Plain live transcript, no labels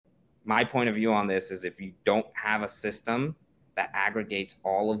my point of view on this is if you don't have a system that aggregates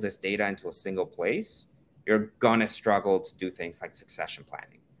all of this data into a single place, you're going to struggle to do things like succession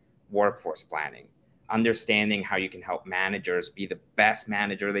planning, workforce planning, understanding how you can help managers be the best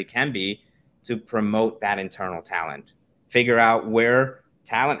manager they can be to promote that internal talent, figure out where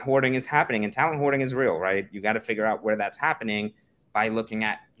talent hoarding is happening. And talent hoarding is real, right? You got to figure out where that's happening by looking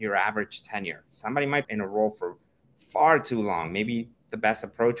at your average tenure. Somebody might be in a role for far too long. Maybe the best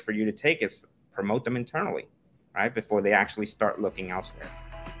approach for you to take is promote them internally, right? Before they actually start looking elsewhere.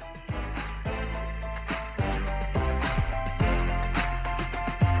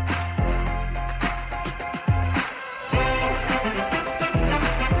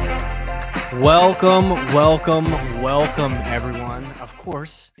 Welcome, everyone. Of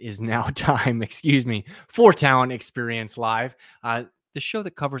course, is now time, for Talent Experience Live, the show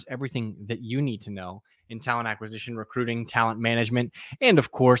that covers everything that you need to know in talent acquisition, recruiting, talent management, and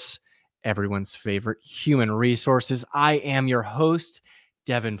of course, everyone's favorite, human resources. I am your host,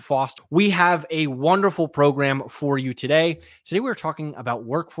 Devin Foster. We have a wonderful program for you today. Today, we're talking about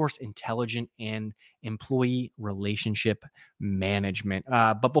workforce intelligence and employee relationship management.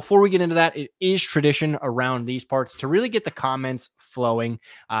 But before we get into that, it is tradition around these parts to really get the comments flowing,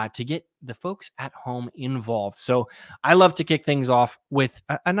 to get the folks at home involved. So I love to kick things off with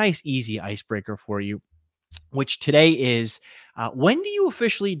a nice, easy icebreaker for you, which today is, when do you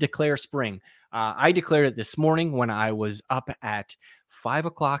officially declare spring? I declared it this morning when I was up at 5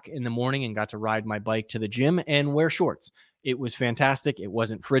 o'clock in the morning and got to ride my bike to the gym and wear shorts. It was fantastic. It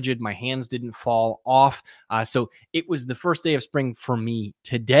wasn't frigid. My hands didn't fall off. So it was the first day of spring for me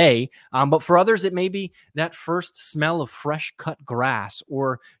today. But for others, it may be that first smell of fresh cut grass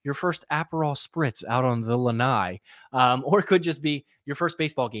or your first Aperol spritz out on the lanai. Or it could just be your first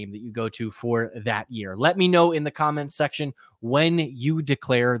baseball game that you go to for that year. Let me know in the comments section when you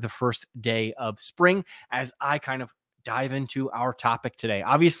declare the first day of spring as I kind of dive into our topic today.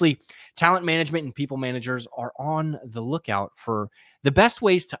 Obviously, talent management and people managers are on the lookout for the best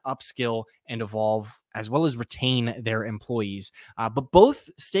ways to upskill and evolve as well as retain their employees. But both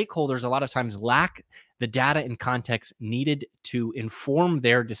stakeholders a lot of times lack the data and context needed to inform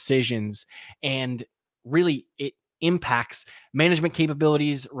their decisions, and really it impacts management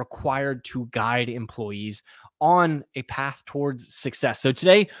capabilities required to guide employees on a path towards success. So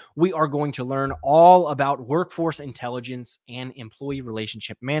today we are going to learn all about workforce intelligence and employee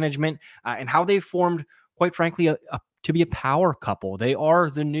relationship management, and how they formed, quite frankly, to be a power couple. They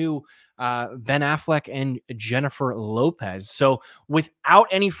are the new Ben Affleck and Jennifer Lopez. So without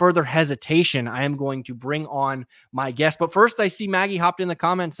any further hesitation, I am going to bring on my guest. But first, I see Maggie hopped in the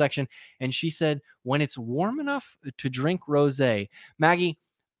comment section and she said, when it's warm enough to drink rosé. Maggie,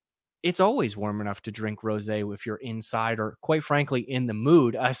 it's always warm enough to drink rosé if you're inside or, quite frankly, in the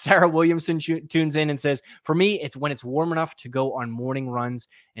mood. Sarah Williamson tunes in and says, for me, it's when it's warm enough to go on morning runs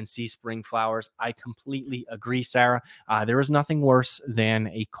and see spring flowers. I completely agree, Sarah. There is nothing worse than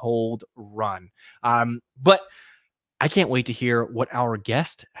a cold run. But I can't wait to hear what our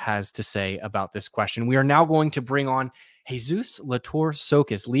guest has to say about this question. We are now going to bring on Jesus Latour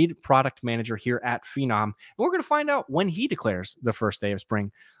Socas, lead product manager here at Phenom. And we're going to find out when he declares the first day of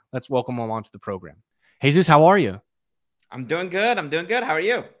spring. Let's welcome him onto the program. Jesus, how are you? I'm doing good. How are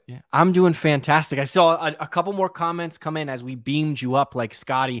you? Yeah, I'm doing fantastic. I saw a couple more comments come in as we beamed you up like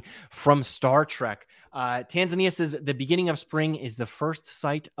Scotty from Star Trek. Tanzania says the beginning of spring is the first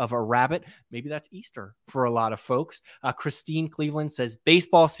sight of a rabbit. Maybe that's Easter for a lot of folks. Christine Cleveland says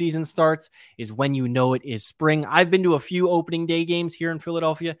baseball season starts is when you know it is spring. I've been to a few opening day games here in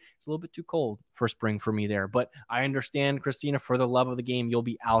Philadelphia. It's a little bit too cold for spring for me there, but I understand, Christina, for the love of the game, you'll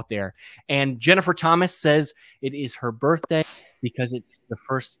be out there. And Jennifer Thomas says it is her birthday because it's the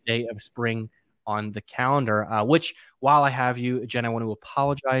first day of spring on the calendar, which, while I have you, Jen, I want to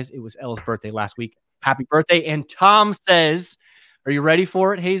apologize. It was Ella's birthday last week. Happy birthday. And Tom says, are you ready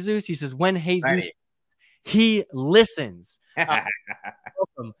for it, Jesus? He says, when Jesus, he listens.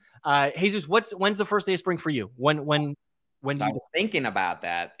 Welcome. Jesus, when's the first day of spring for you? When So I was thinking about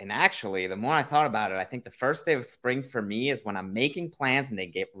that, and actually, the more I thought about it, I think the first day of spring for me is when I'm making plans and they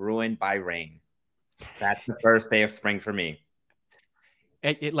get ruined by rain. That's the first day of spring for me.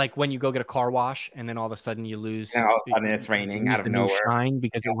 It like when you go get a car wash and then all of a sudden you lose. And all of a sudden it's raining out of nowhere. Shine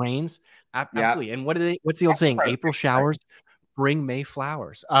because it rains. Absolutely. And what's the old saying? April showers bring May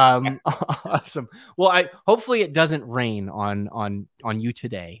flowers. Awesome. Well, hopefully it doesn't rain on you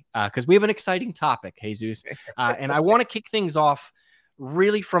today, because we have an exciting topic, Jesus. And I want to kick things off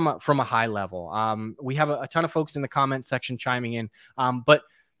really from a high level. We have a ton of folks in the comment section chiming in, but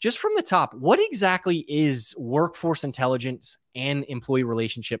just from the top, what exactly is workforce intelligence and employee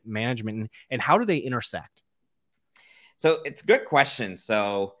relationship management, and how do they intersect? So it's a good question.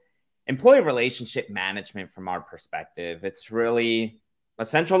 So employee relationship management, from our perspective, it's really a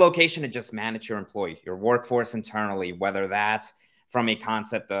central location to just manage your employee, your workforce internally, whether that's from a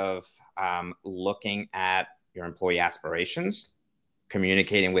concept of looking at your employee aspirations,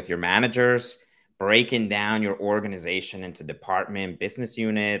 communicating with your managers, breaking down your organization into department, business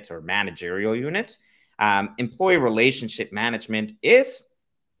units, or managerial units. Employee relationship management is,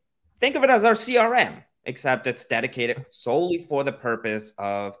 think of it as our CRM, except it's dedicated solely for the purpose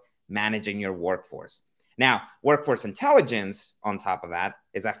of managing your workforce. Now, workforce intelligence, on top of that,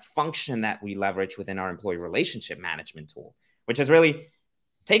 is a function that we leverage within our employee relationship management tool, which is really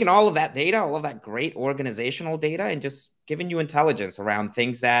taking all of that data, all of that great organizational data, and just giving you intelligence around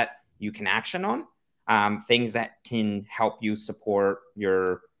things that you can action on, things that can help you support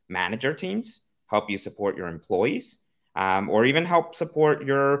your manager teams, help you support your employees, or even help support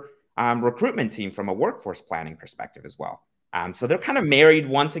your recruitment team from a workforce planning perspective as well. So they're kind of married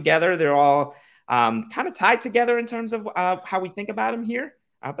one together. They're all kind of tied together in terms of how we think about them here.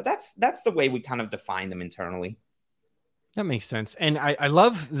 But that's the way we kind of define them internally. That makes sense. And I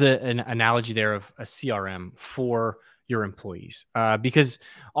love an analogy there of a CRM for your employees, because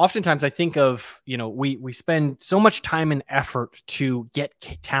oftentimes I think of, we spend so much time and effort to get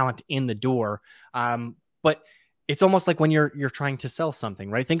talent in the door. But it's almost like when you're trying to sell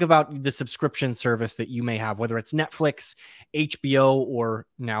something, right? Think about the subscription service that you may have, whether it's Netflix, HBO, or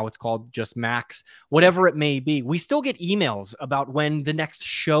now it's called just Max, whatever it may be. We still get emails about when the next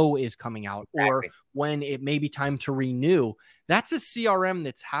show is coming out, or when it may be time to renew. That's a CRM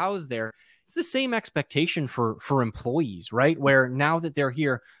that's housed there. It's the same expectation for employees, right? Where now that they're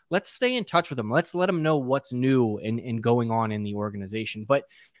here, let's stay in touch with them. Let's let them know what's new and going on in the organization. But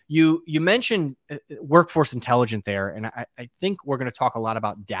you mentioned workforce intelligence there, and I think we're going to talk a lot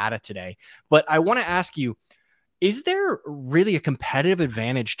about data today. But I want to ask you, is there really a competitive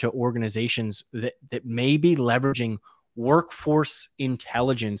advantage to organizations that may be leveraging workforce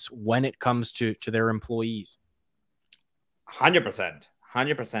intelligence when it comes to their employees? 100%.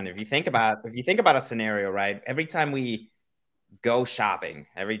 100%. If you think about a scenario, right? Every time we go shopping,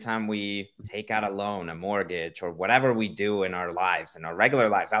 every time we take out a loan, a mortgage, or whatever we do in our lives, in our regular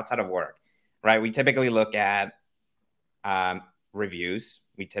lives outside of work, right? We typically look at reviews.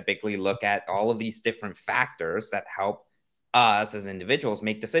 We typically look at all of these different factors that help us as individuals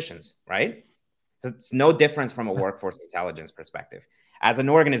make decisions, right? So it's no difference from a workforce intelligence perspective. As an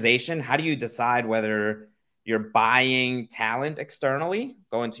organization, how do you decide whether you're buying talent externally,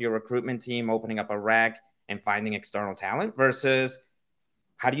 going to your recruitment team, opening up a rec, and finding external talent, versus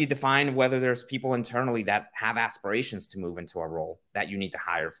how do you define whether there's people internally that have aspirations to move into a role that you need to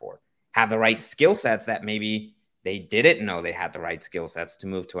hire for, have the right skill sets that maybe they didn't know they had the right skill sets to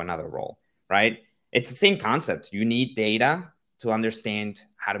move to another role, right? It's the same concept. You need data to understand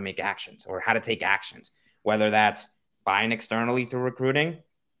how to make actions or how to take actions, whether that's buying externally through recruiting,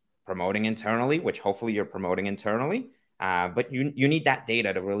 promoting internally, which hopefully you're promoting internally, but you need that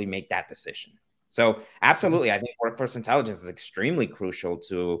data to really make that decision. So absolutely, I think workforce intelligence is extremely crucial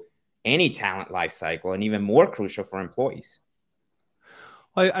to any talent lifecycle, and even more crucial for employees.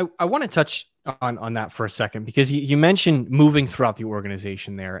 I want to touch on that for a second, because you mentioned moving throughout the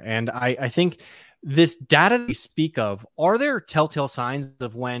organization there. And I think this data that you speak of, are there telltale signs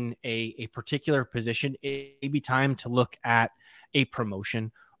of when a particular position, it may be time to look at a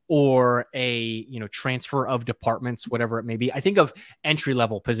promotion or a transfer of departments, whatever it may be? I think of entry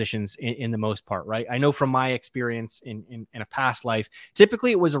level positions in the most part, right? I know from my experience in a past life,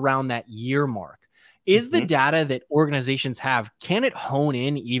 typically it was around that year mark. Is the data that organizations have, can it hone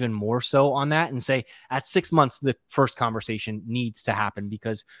in even more so on that and say at 6 months, the first conversation needs to happen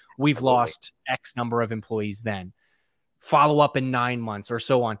because we've lost X number of employees, then follow up in 9 months or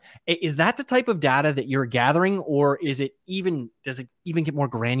so on? Is that the type of data that you're gathering, or does it even get more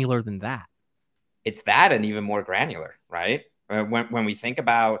granular than that? It's that, and even more granular, right? When we think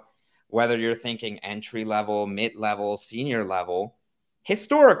about whether you're thinking entry level, mid level, senior level,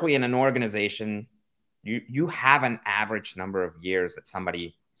 historically in an organization, you have an average number of years that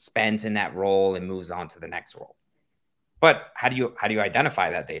somebody spends in that role and moves on to the next role. But how do you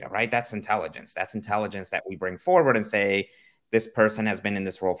identify that data, right? That's intelligence. That's intelligence that we bring forward and say, this person has been in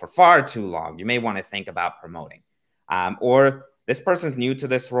this role for far too long. You may want to think about promoting. Or this person's new to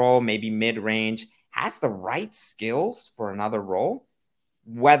this role, maybe mid-range, has the right skills for another role.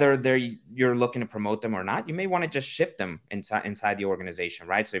 Whether you're looking to promote them or not, you may want to just shift them inside the organization,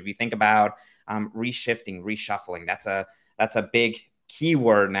 right? So if you think about reshifting, reshuffling, that's a big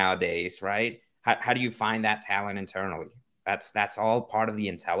keyword nowadays, right? How do you find that talent internally? That's all part of the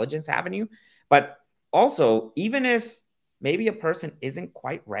intelligence avenue. But also, even if maybe a person isn't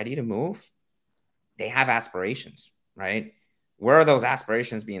quite ready to move, they have aspirations, right? Where are those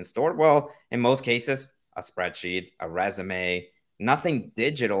aspirations being stored? Well, in most cases, a spreadsheet, a resume, nothing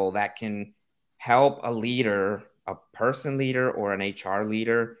digital that can help a leader, a person leader or an HR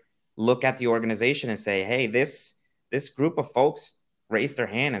leader look at the organization and say, hey, this group of folks raised their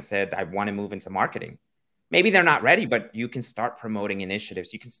hand and said, I want to move into marketing. Maybe they're not ready, but you can start promoting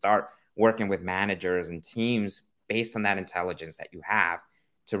initiatives. You can start working with managers and teams based on that intelligence that you have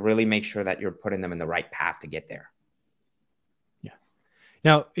to really make sure that you're putting them in the right path to get there. Yeah.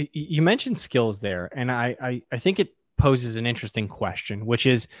 Now, you mentioned skills there, and I think it poses an interesting question, which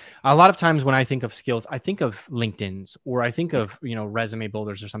is a lot of times when I think of skills, I think of LinkedIn's or I think of, resume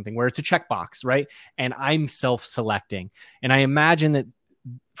builders or something where it's a checkbox, right? And I'm self-selecting. And I imagine that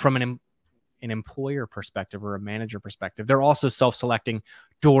from an employer perspective or a manager perspective, they're also self-selecting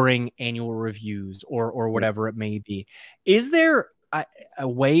during annual reviews or whatever it may be. Is there a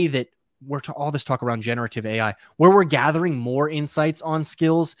way that we're to all this talk around generative AI, where we're gathering more insights on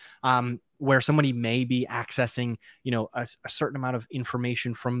skills, where somebody may be accessing, a certain amount of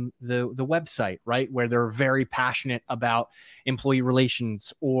information from the website, right? Where they're very passionate about employee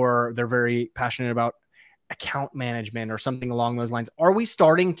relations, or they're very passionate about account management or something along those lines. Are we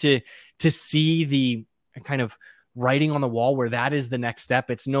starting to see the kind of writing on the wall where that is the next step?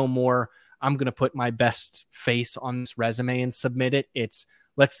 It's no more, I'm going to put my best face on this resume and submit it. It's,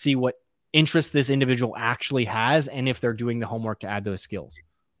 let's see what interest this individual actually has and if they're doing the homework to add those skills.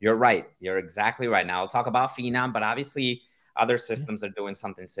 You're right. You're exactly right. Now I'll talk about Phenom, but obviously other systems are doing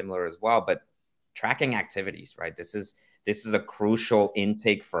something similar as well. But tracking activities, right? This is a crucial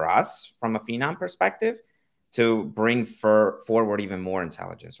intake for us from a Phenom perspective to bring forward even more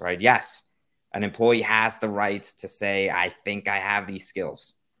intelligence, right? Yes, an employee has the right to say, I think I have these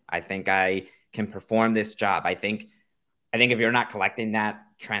skills. I think I can perform this job. I think if you're not collecting that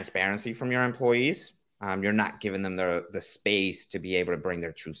transparency from your employees, you're not giving them the space to be able to bring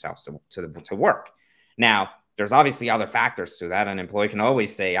their true selves to work. Now, there's obviously other factors to that. An employee can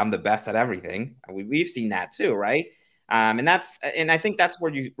always say, I'm the best at everything. We've seen that too, right? And I think that's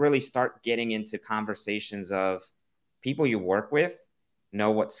where you really start getting into conversations of people you work with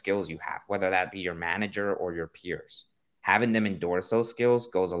know what skills you have, whether that be your manager or your peers. Having them endorse those skills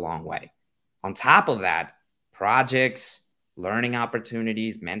goes a long way. On top of that, projects, learning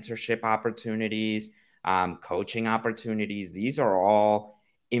opportunities, mentorship opportunities, coaching opportunities, these are all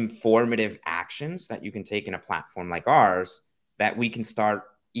informative actions that you can take in a platform like ours that we can start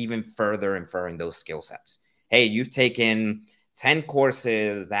even further inferring those skill sets. Hey, you've taken 10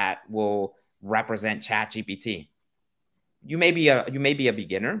 courses that will represent ChatGPT. You may be a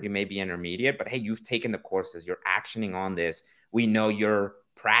beginner, you may be intermediate, but hey, you've taken the courses, you're actioning on this. We know you're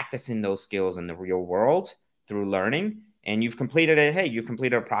practicing those skills in the real world through learning, and you've completed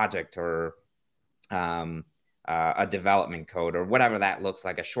a project or a development code or whatever that looks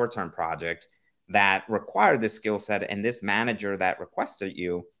like, a short-term project that required this skill set, and this manager that requested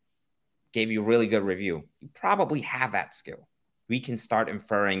you gave you a really good review. You probably have that skill. We can start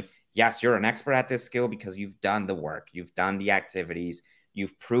inferring, yes, you're an expert at this skill because you've done the work, you've done the activities,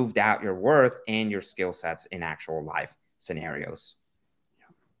 you've proved out your worth and your skill sets in actual life scenarios.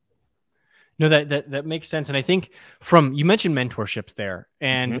 No, that makes sense. And I think you mentioned mentorships there,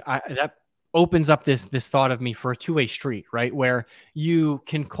 and that opens up this thought of me for a two-way street, right? Where you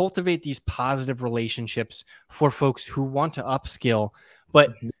can cultivate these positive relationships for folks who want to upskill,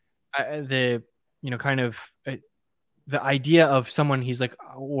 but the idea of someone, he's like,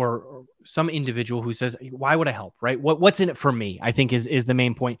 or some individual who says, why would I help? Right. What's in it for me? I think is the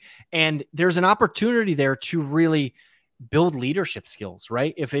main point. And there's an opportunity there to really build leadership skills,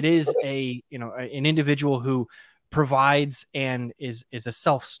 right? If it is an individual who provides and is a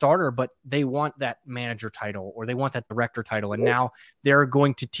self-starter, but they want that manager title or they want that director title, and now they're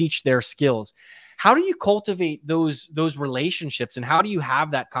going to teach their skills. How do you cultivate those relationships, and how do you have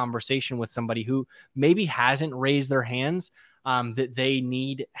that conversation with somebody who maybe hasn't raised their hands, that they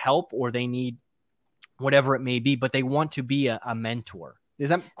need help or they need whatever it may be, but they want to be a mentor? Does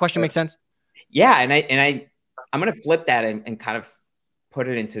that question make sense? Yeah, and I'm going to flip that and kind of put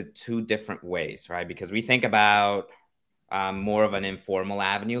it into two different ways, right? Because we think about more of an informal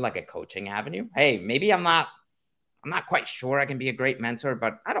avenue, like a coaching avenue. Hey, maybe I'm not quite sure I can be a great mentor,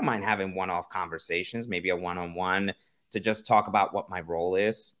 but I don't mind having one-off conversations, maybe a one-on-one to just talk about what my role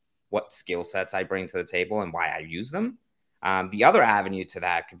is, what skill sets I bring to the table and why I use them. The other avenue to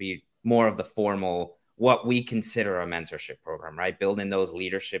that could be more of the formal what we consider a mentorship program, right? Building those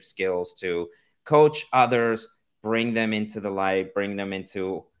leadership skills to coach others, bring them into the light, bring them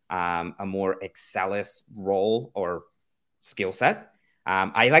into a more Excelis role or skill set.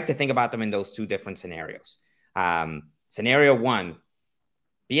 I like to think about them in those two different scenarios. Scenario one,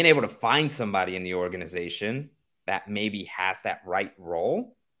 being able to find somebody in the organization that maybe has that right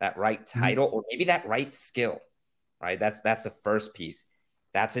role, that right title, or maybe that right skill, right? That's the first piece.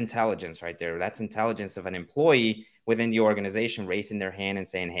 That's intelligence right there. That's intelligence of an employee within the organization raising their hand and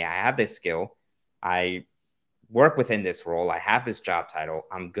saying, hey, I have this skill. I work within this role. I have this job title.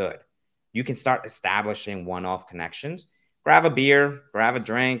 I'm good. You can start establishing one-off connections. Grab a beer, grab a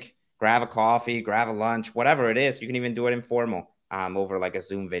drink, grab a coffee, grab a lunch, whatever it is. You can even do it informal over like a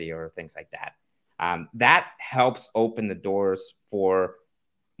Zoom video or things like that. That helps open the doors for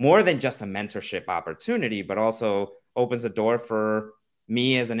more than just a mentorship opportunity, but also opens the door for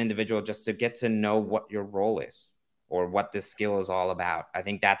me as an individual just to get to know what your role is or what this skill is all about. I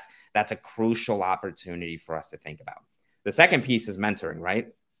think that's a crucial opportunity for us to think about. The second piece is mentoring, right?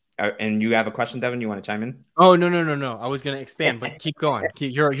 And you have a question, Devin? You want to chime in? Oh, no. I was going to expand, but keep going.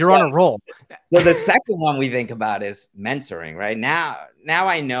 You're on a roll. So the second one we think about is mentoring, right? Now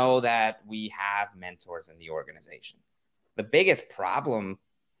I know that we have mentors in the organization. The biggest problem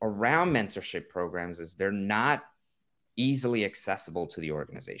around mentorship programs is they're not easily accessible to the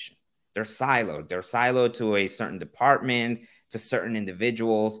organization. They're siloed. They're siloed to a certain department, to certain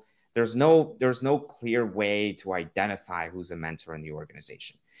individuals. There's no clear way to identify who's a mentor in the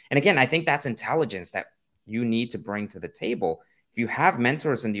organization. And again, I think that's intelligence that you need to bring to the table. If you have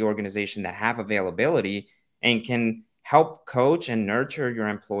mentors in the organization that have availability and can help coach and nurture your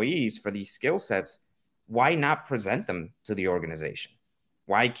employees for these skill sets, why not present them to the organization?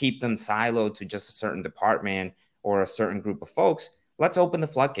 Why keep them siloed to just a certain department or a certain group of folks? Let's open the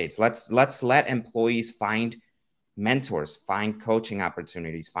floodgates. Let's let employees find mentors, find coaching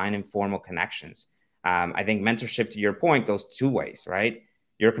opportunities, find informal connections. I think mentorship, to your point, goes two ways, right?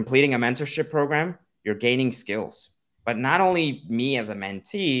 You're completing a mentorship program, you're gaining skills. But not only me as a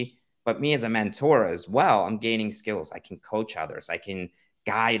mentee, but me as a mentor as well. I'm gaining skills. I can coach others. I can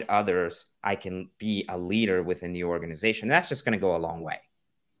guide others. I can be a leader within the organization. That's just going to go a long way.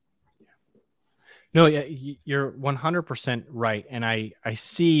 No, yeah, you're 100% right. And I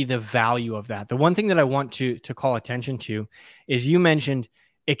see the value of that. The one thing that I want to call attention to is you mentioned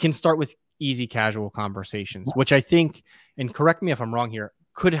it can start with easy, casual conversations, which I think, and correct me if I'm wrong here,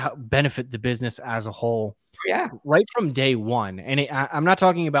 could benefit the business as a whole. Yeah. Right from day one. And I'm not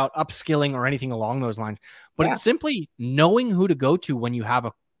talking about upskilling or anything along those lines, but it's simply knowing who to go to when you have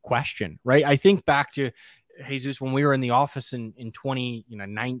a question, right? I think back to Jesus, when we were in the office in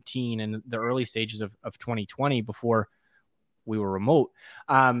 2019 and the early stages of 2020 before we were remote,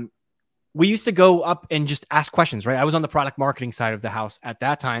 we used to go up and just ask questions, right? I was on the product marketing side of the house at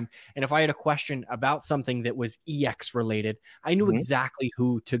that time. And if I had a question about something that was EX related, I knew exactly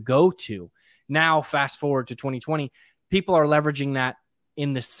who to go to. Now, fast forward to 2020, people are leveraging that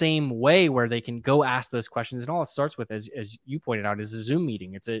in the same way where they can go ask those questions. And all it starts with, as you pointed out, is a Zoom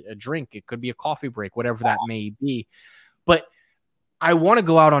meeting. It's a drink. It could be a coffee break, whatever that may be. But I want to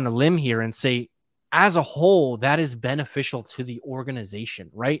go out on a limb here and say, as a whole, that is beneficial to the organization,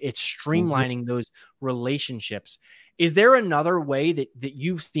 right? It's streamlining those relationships. Is there another way that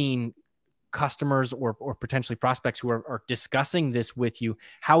you've seen customers or potentially prospects who are discussing this with you,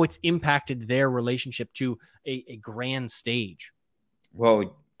 how it's impacted their relationship to a grand stage?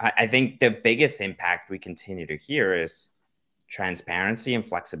 Well, I think the biggest impact we continue to hear is transparency and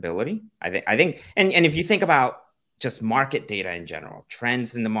flexibility. I think, and if you think about just market data in general,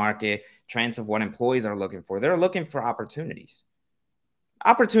 trends in the market, trends of what employees are looking for, they're looking for opportunities.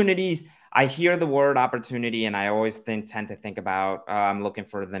 Opportunities, I hear the word opportunity and I always tend to think about, I'm looking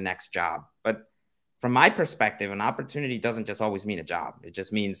for the next job. But from my perspective, an opportunity doesn't just always mean a job. It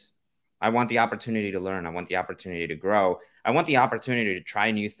just means I want the opportunity to learn. I want the opportunity to grow. I want the opportunity to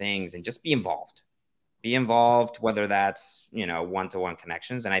try new things and just be involved. Be involved, whether that's, one-to-one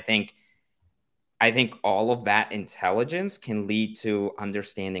connections. And I think all of that intelligence can lead to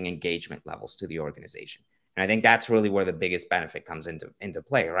understanding engagement levels to the organization. And I think that's really where the biggest benefit comes into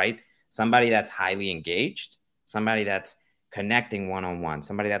play, right? Somebody that's highly engaged, somebody that's connecting one-on-one,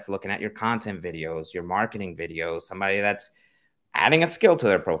 somebody that's looking at your content videos, your marketing videos, somebody that's adding a skill to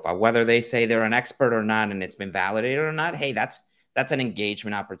their profile, whether they say they're an expert or not, and it's been validated or not. Hey, that's an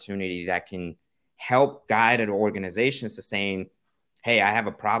engagement opportunity that can help guide organizations to saying, hey, I have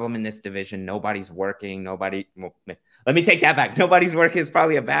a problem in this division. Nobody's working. Let me take that back. Nobody's working is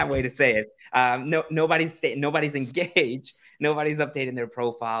probably a bad way to say it. Nobody's engaged. nobody's updating their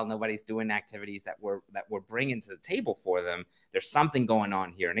profile, nobody's doing activities that we're bringing to the table for them. There's something going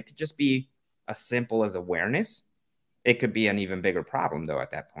on here, and it could just be as simple as awareness. It could be an even bigger problem though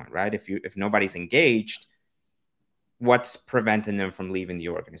at that point, right? If nobody's engaged, what's preventing them from leaving the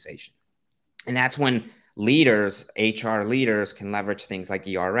organization? And that's when leaders, HR leaders, can leverage things like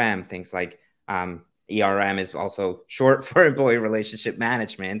ERM, things like ERM is also short for employee relationship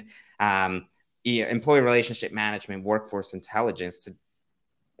management, employee relationship management, workforce intelligence, to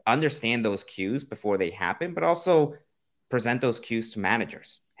understand those cues before they happen, but also present those cues to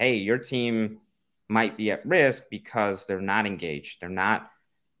managers. Hey, your team might be at risk because they're not engaged.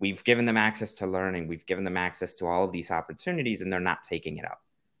 We've given them access to learning. We've given them access to all of these opportunities, and they're not taking it up.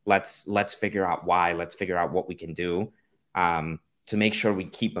 Let's figure out why. Let's figure out what we can do to make sure we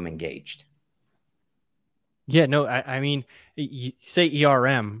keep them engaged. Yeah, no, I mean, you say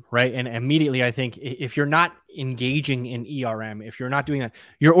ERM, right? And immediately I think if you're not engaging in ERM, if you're not doing that,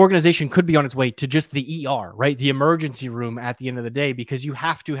 your organization could be on its way to just the ER, right? The emergency room at the end of the day, because you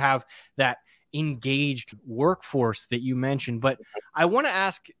have to have that engaged workforce that you mentioned. But I want to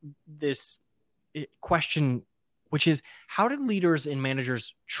ask this question, which is, how do leaders and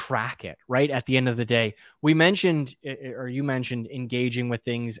managers track it, right? At the end of the day, we mentioned, or you mentioned, engaging with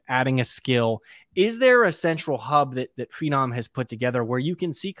things, adding a skill. Is there a central hub that Phenom has put together where you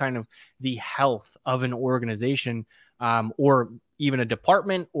can see kind of the health of an organization, or even a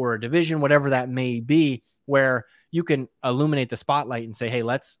department or a division, whatever that may be, where you can illuminate the spotlight and say, hey,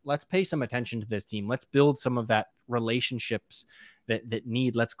 let's pay some attention to this team. Let's build some of that relationships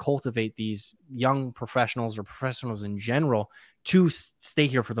let's cultivate these young professionals or professionals in general to stay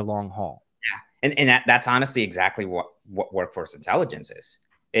here for the long haul. Yeah. And that's honestly exactly what workforce intelligence is.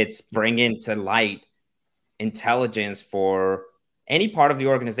 It's bringing to light intelligence for any part of the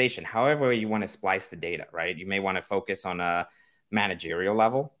organization, however you want to splice the data, right? You may want to focus on a managerial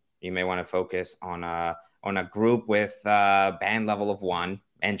level. You may want to focus on a group with a band level of 1,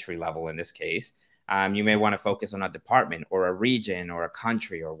 entry level in this case. You may want to focus on a department or a region or a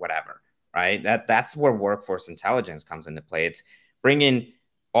country or whatever, right? That's where workforce intelligence comes into play. It's bringing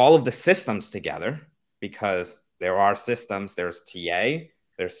all of the systems together, because there are systems. There's TA,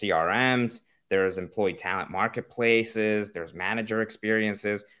 there's CRMs, there's employee talent marketplaces, there's manager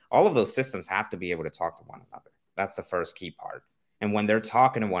experiences. All of those systems have to be able to talk to one another. That's the first key part. And when they're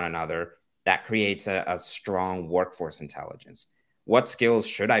talking to one another, that creates a strong workforce intelligence. What skills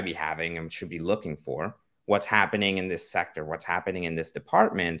should I be having and should be looking for? What's happening in this sector? What's happening in this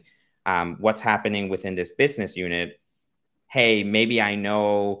department? What's happening within this business unit? Hey, maybe I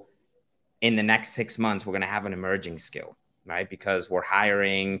know in the next 6 months, we're going to have an emerging skill, right? Because we're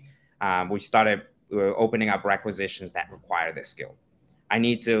hiring, we started opening up requisitions that require this skill. I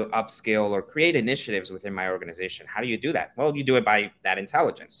need to upskill or create initiatives within my organization. How do you do that? Well, you do it by that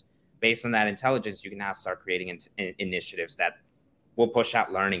intelligence. Based on that intelligence, you can now start creating initiatives that will push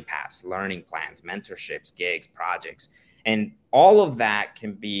out learning paths, learning plans, mentorships, gigs, projects. And all of that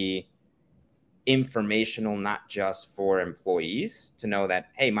can be informational, not just for employees to know that,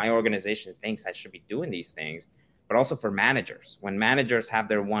 hey, my organization thinks I should be doing these things, but also for managers. When managers have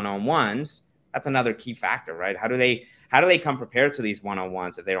their one-on-ones, that's another key factor, right? How do they come prepared to these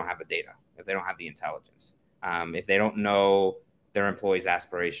one-on-ones if they don't have the data, if they don't have the intelligence, if they don't know their employees'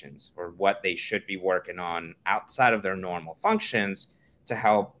 aspirations or what they should be working on outside of their normal functions to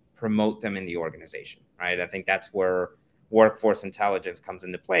help promote them in the organization, right? I think that's where workforce intelligence comes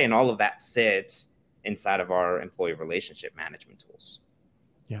into play, and all of that sits inside of our employee relationship management tools.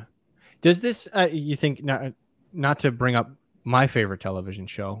 Yeah. Does this, you think, not to bring up my favorite television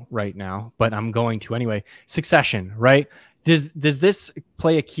show right now, but I'm going to anyway, Succession, right? Does this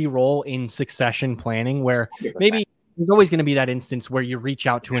play a key role in succession planning, where 100%. Maybe there's always going to be that instance where you reach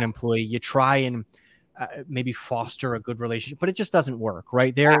out to an employee, you try and maybe foster a good relationship, but it just doesn't work,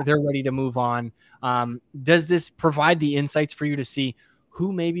 right? They're ready to move on. Does this provide the insights for you to see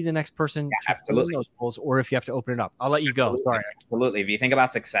who may be the next person to fill those roles, or if you have to open it up? I'll let you go. Sorry. Absolutely. If you think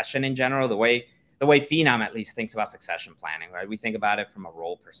about succession in general, the way Phenom at least thinks about succession planning, right? We think about it from a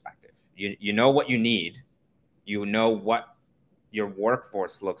role perspective. You know what you need, you know what your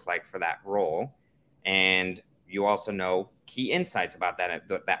workforce looks like for that role, and you also know key insights about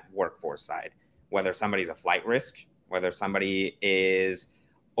that workforce side, whether somebody's a flight risk, whether somebody is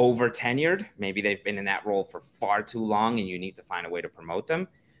over tenured, maybe they've been in that role for far too long and you need to find a way to promote them,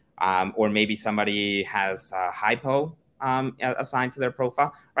 or maybe somebody has hypo assigned to their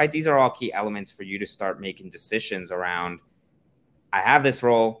profile, right? These are all key elements for you to start making decisions around, I have this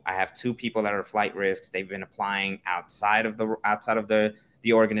role, I have 2 people that are flight risks, they've been applying outside of the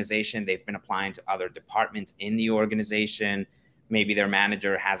the organization. They've been applying to other departments in the organization. Maybe their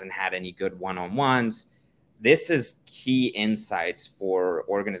manager hasn't had any good one-on-ones. This is key insights for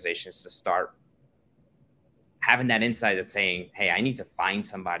organizations to start having that insight of saying, hey, I need to find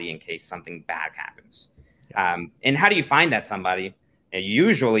somebody in case something bad happens. And how do you find that somebody? And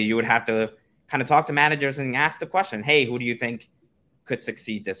usually you would have to kind of talk to managers and ask the question, hey, who do you think could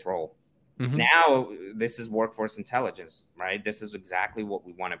succeed this role? Mm-hmm. Now, this is workforce intelligence, right? This is exactly what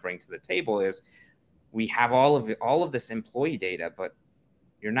we want to bring to the table is we have all of this employee data, but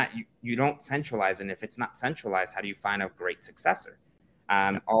you don't centralize. And if it's not centralized, how do you find a great successor?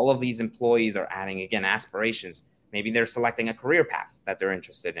 All of these employees are adding, again, aspirations. Maybe they're selecting a career path that they're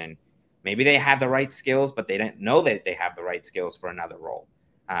interested in. Maybe they have the right skills, but they don't know that they have the right skills for another role.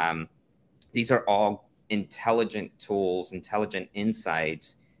 These are all intelligent tools, intelligent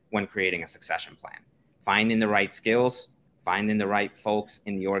insights when creating a succession plan. Finding the right skills, finding the right folks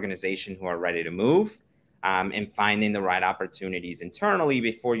in the organization who are ready to move, and finding the right opportunities internally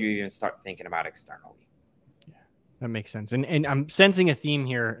before you even start thinking about externally. That makes sense. And I'm sensing a theme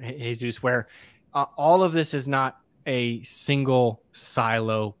here, Jesus, where all of this is not a single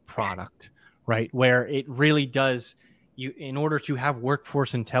silo product, right? Where it really does, in order to have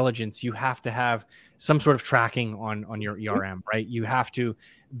workforce intelligence, you have to have some sort of tracking on your ERM, right? You have to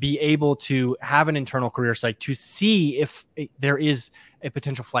be able to have an internal career site to see if there is a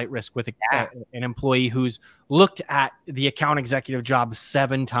potential flight risk with an employee who's looked at the account executive job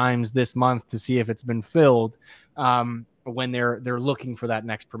 7 times this month to see if it's been filled when they're looking for that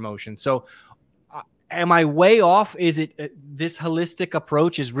next promotion. So am I way off? Is it this holistic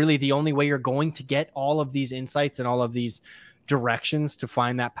approach is really the only way you're going to get all of these insights and all of these directions to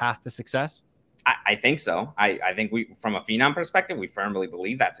find that path to success? I think so. I think from a Phenom perspective, we firmly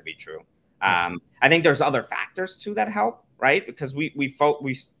believe that to be true. I think there's other factors too that help, right? Because we've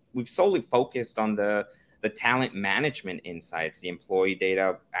solely focused on the talent management insights, the employee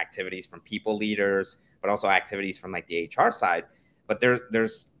data activities from people leaders, but also activities from like the HR side. But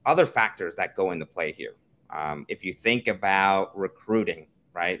there's other factors that go into play here. If you think about recruiting,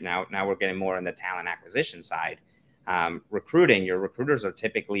 right? Now we're getting more on the talent acquisition side. Recruiting, your recruiters are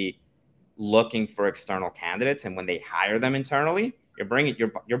typically looking for external candidates, and when they hire them internally,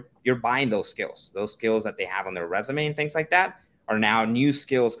 you're buying those skills that they have on their resume and things like that are now new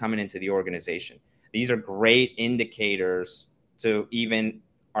skills coming into the organization. These are great indicators to even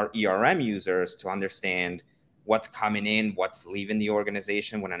our ERM users to understand what's coming in, what's leaving the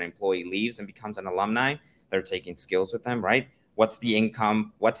organization. When an employee leaves and becomes an alumni, they're taking skills with them, right? What's the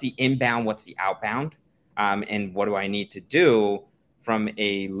income? What's the inbound? What's the outbound? And what do I need to do from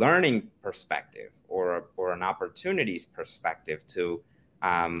a learning perspective or an opportunities perspective to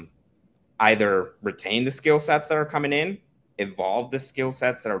either retain the skill sets that are coming in, evolve the skill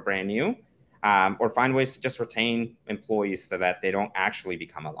sets that are brand new, or find ways to just retain employees so that they don't actually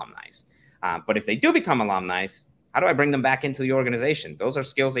become alumni. But if they do become alumni, how do I bring them back into the organization? Those are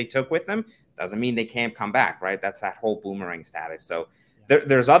skills they took with them. Doesn't mean they can't come back, right? That's that whole boomerang status. So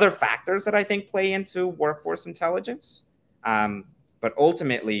there's other factors that I think play into workforce intelligence. But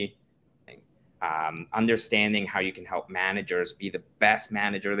ultimately, understanding how you can help managers be the best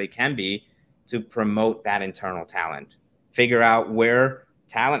manager they can be to promote that internal talent. Figure out where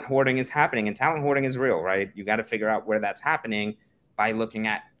talent hoarding is happening. And talent hoarding is real, right? You got to figure out where that's happening by looking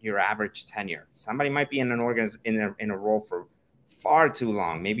at your average tenure. Somebody might be in an in a role for far too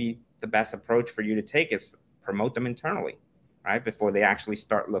long. Maybe the best approach for you to take is promote them internally, right? Before they actually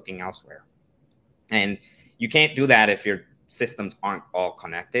start looking elsewhere. And you can't do that if your systems aren't all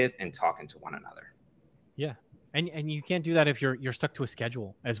connected and talking to one another. Yeah. And you can't do that if you're stuck to a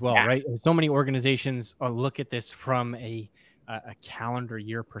schedule as well, right? So many organizations look at this from a calendar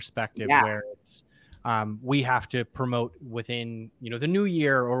year perspective where it's we have to promote within the new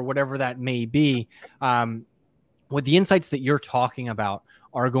year or whatever that may be. What the insights that you're talking about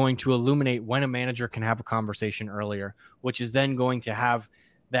are going to illuminate when a manager can have a conversation earlier, which is then going to have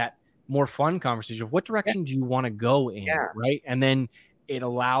that more fun conversation of what direction do you want to go in, right? And then it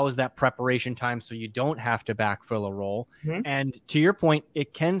allows that preparation time so you don't have to backfill a role. Mm-hmm. And to your point,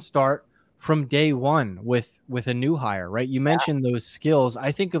 it can start from day one with a new hire, right? You mentioned those skills.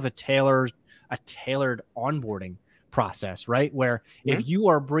 I think of a tailored onboarding process, right? Where if you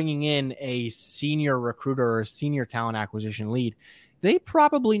are bringing in a senior recruiter or a senior talent acquisition lead, they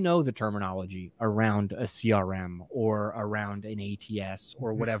probably know the terminology around a CRM or around an ATS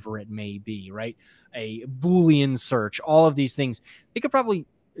or whatever it may be, right? A Boolean search, all of these things. They could probably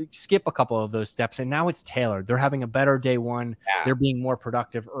skip a couple of those steps, and now it's tailored. They're having a better day one. They're being more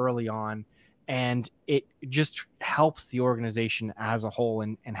productive early on. and it just helps the organization as a whole.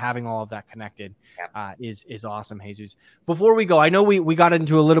 And having all of that connected is awesome, Jesus. Before we go, I know we got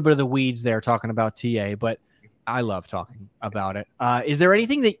into a little bit of the weeds there talking about TA, but I love talking about it. Is there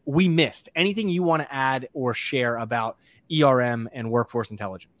anything that we missed? Anything you want to add or share about ERM and workforce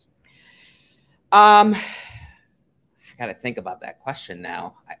intelligence? I got to think about that question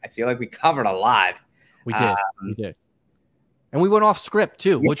now. I feel like we covered a lot. We did. And we went off script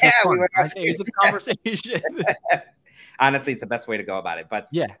too, which was fun. It was a conversation. Honestly, it's the best way to go about it. But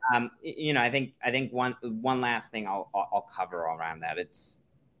yeah, I think one last thing I'll cover around that.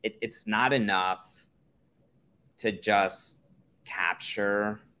 It's not enough to just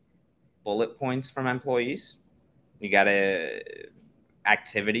capture bullet points from employees. You got to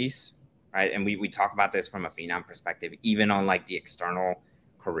activities, right? And we talk about this from a Phenom perspective, even on like the external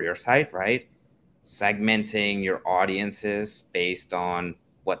career site, right? Segmenting your audiences based on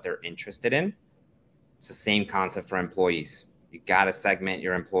what they're interested in. It's the same concept for employees. You got to segment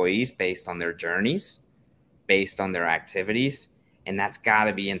your employees based on their journeys, based on their activities. And that's got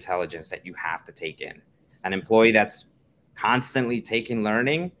to be intelligence that you have to take in. An employee that's constantly taking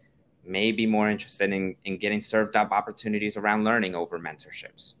learning may be more interested in getting served up opportunities around learning over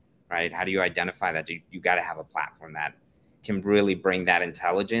mentorships, right? How do you identify that? You got to have a platform that can really bring that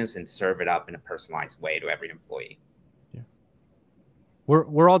intelligence and serve it up in a personalized way to every employee. Yeah.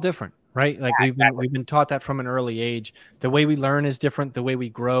 We're all different, right? Like we've been taught that from an early age. The way we learn is different. The way we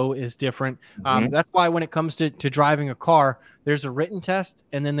grow is different. That's why when it comes to driving a car, there's a written test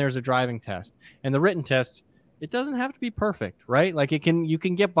and then there's a driving test. And the written test, it doesn't have to be perfect, right? Like you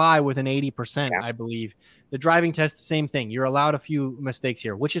can get by with an 80%, I believe. The driving test, the same thing. You're allowed a few mistakes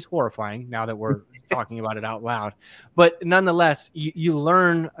here, which is horrifying now that we're talking about it out loud. But nonetheless, you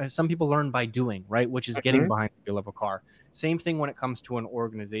learn, some people learn by doing, right? Which is getting behind the wheel of a car. Same thing when it comes to an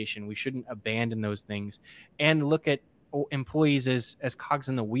organization. We shouldn't abandon those things and look at employees as cogs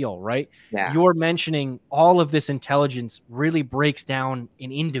in the wheel, right? Yeah. You're mentioning all of this intelligence really breaks down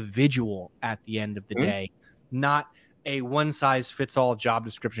an individual at the end of the day, not a one-size-fits-all job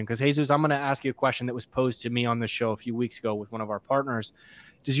description. Because Jesus, I'm going to ask you a question that was posed to me on the show a few weeks ago with one of our partners.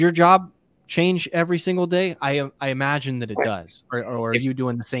 Does your job change every single day? I imagine that it does. Or are you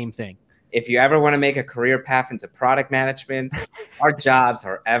doing the same thing? If you ever want to make a career path into product management, our jobs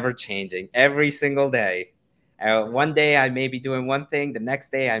are ever changing every single day. One day I may be doing one thing. The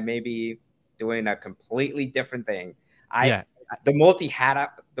next day I may be doing a completely different thing. The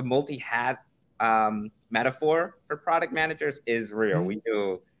multi-hat metaphor for product managers is real. We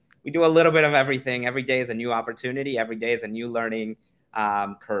do a little bit of everything. Every day is a new opportunity. Every day is a new learning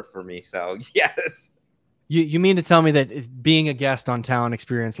curve for me. So yes. You mean to tell me that being a guest on Talent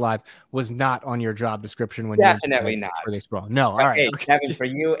Experience Live was not on your job description when definitely not for this role? No, all right. Hey, Kevin, for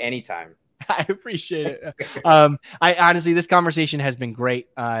you, anytime. I appreciate it. I honestly, this conversation has been great,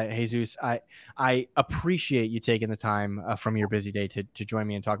 Jesus. I appreciate you taking the time from your busy day to join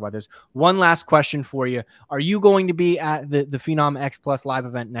me and talk about this. One last question for you: are you going to be at the Phenom X Plus live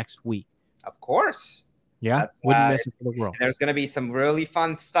event next week? Of course. Yeah, wouldn't miss it for the world. There's going to be some really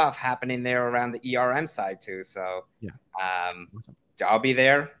fun stuff happening there around the ERM side too. So yeah, I'll be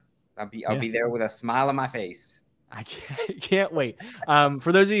there. I'll be there with a smile on my face. I can't wait.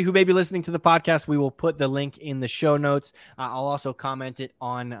 For those of you who may be listening to the podcast, we will put the link in the show notes. I'll also comment it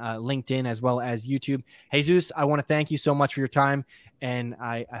on LinkedIn as well as YouTube. Jesus, I want to thank you so much for your time, and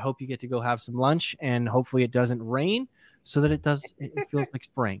I hope you get to go have some lunch, and hopefully it doesn't rain so that it feels like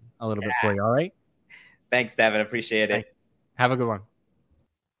spring a little bit for you. All right. Thanks, Devin. Appreciate it. Have a good one.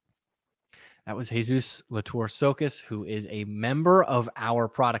 That was Jesus Latour-Sokis, who is a member of our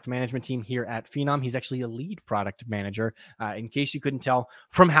product management team here at Phenom. He's actually a lead product manager, in case you couldn't tell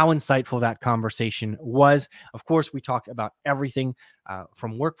from how insightful that conversation was. Of course, we talked about everything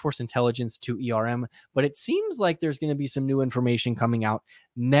from workforce intelligence to ERM, but it seems like there's going to be some new information coming out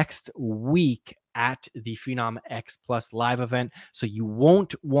next week at the Phenom X Plus live event. So you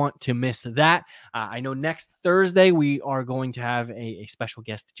won't want to miss that. I know next Thursday, we are going to have a special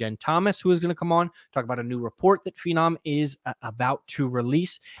guest, Jen Thomas, who is going to come on, talk about a new report that Phenom is about to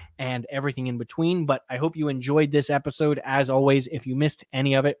release and everything in between. But I hope you enjoyed this episode. As always, if you missed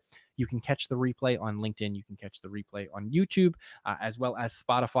any of it, you can catch the replay on LinkedIn. You can catch the replay on YouTube, as well as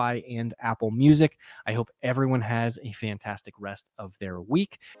Spotify and Apple Music. I hope everyone has a fantastic rest of their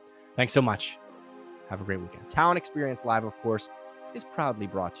week. Thanks so much. Have a great weekend. Talent Experience Live, of course, is proudly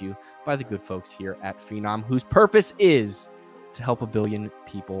brought to you by the good folks here at Phenom, whose purpose is to help 1 billion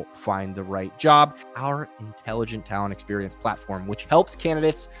people find the right job. Our intelligent talent experience platform, which helps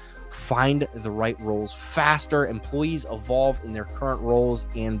candidates find the right roles faster. Employees evolve in their current roles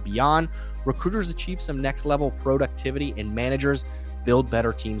and beyond. Recruiters achieve some next level productivity, and managers build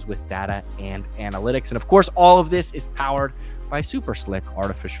better teams with data and analytics. And of course, all of this is powered by super slick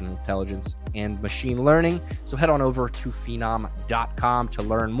artificial intelligence and machine learning. So head on over to phenom.com to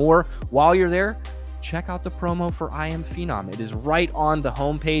learn more. While you're there, check out the promo for I Am Phenom. It is right on the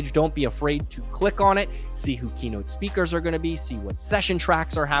homepage. Don't be afraid to click on it, see who keynote speakers are going to be, see what session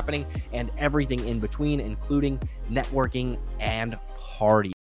tracks are happening, and everything in between, including networking and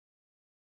party.